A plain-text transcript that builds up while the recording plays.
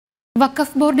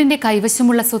വഖഫ് ബോർഡിന്റെ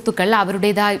കൈവശമുള്ള സ്വത്തുക്കൾ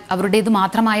അവരുടേത്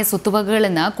മാത്രമായ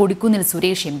സ്വത്തുവകകളെന്ന് കൊടിക്കുന്നിൽ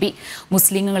സുരേഷ് എം പി.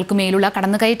 മുസ്ലിങ്ങൾക്ക് മേലുള്ള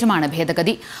കടന്നുകയറ്റമാണ്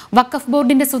ഭേദഗതി. വഖഫ്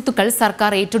ബോർഡിന്റെ സ്വത്തുക്കൾ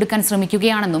സർക്കാർ ഏറ്റെടുക്കാൻ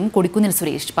ശ്രമിക്കുകയാണെന്നും കൊടിക്കുന്നിൽ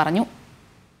സുരേഷ് പറഞ്ഞു.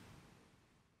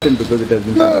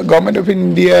 Government of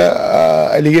India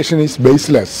allegation is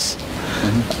baseless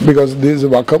because these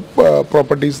Waqf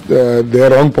properties,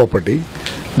 their own property.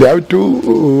 They have to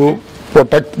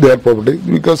protect their property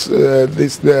because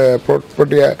the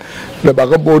property, the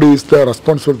Waqf board is the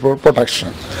responsible for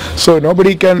protection. So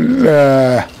nobody can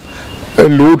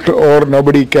loot or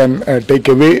nobody can take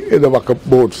away the Waqf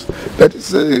boards. That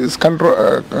is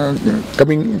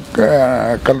coming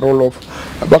control of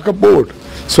Waqf board.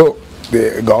 So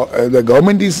the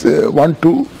government is want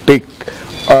to take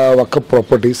Waqf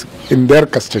properties in their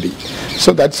custody. So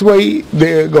that's why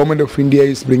the government of India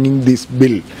is bringing this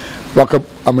bill, Waqf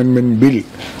amendment bill.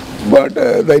 But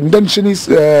the intention is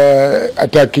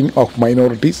attacking of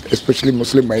minorities, especially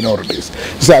Muslim minorities.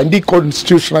 It's an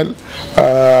anti-constitutional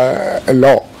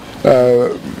law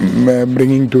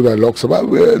bringing to the Lok Sabha.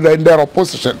 The entire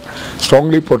opposition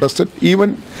strongly protested.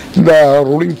 Even the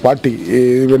ruling party,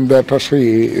 even the treasury,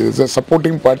 the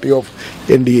supporting party of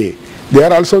NDA, they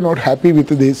are also not happy with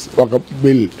this Waqf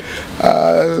bill.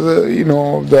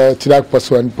 The Chirag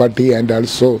Paswan party and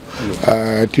also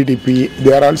TDP,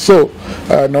 they are also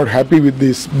not happy with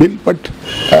this bill, but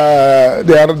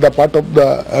they are the part of the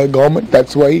government.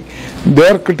 That's why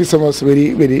their criticism was very,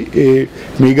 very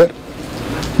meager.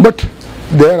 But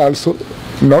they are also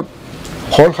not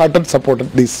wholehearted supported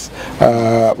this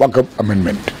Waqf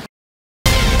amendment.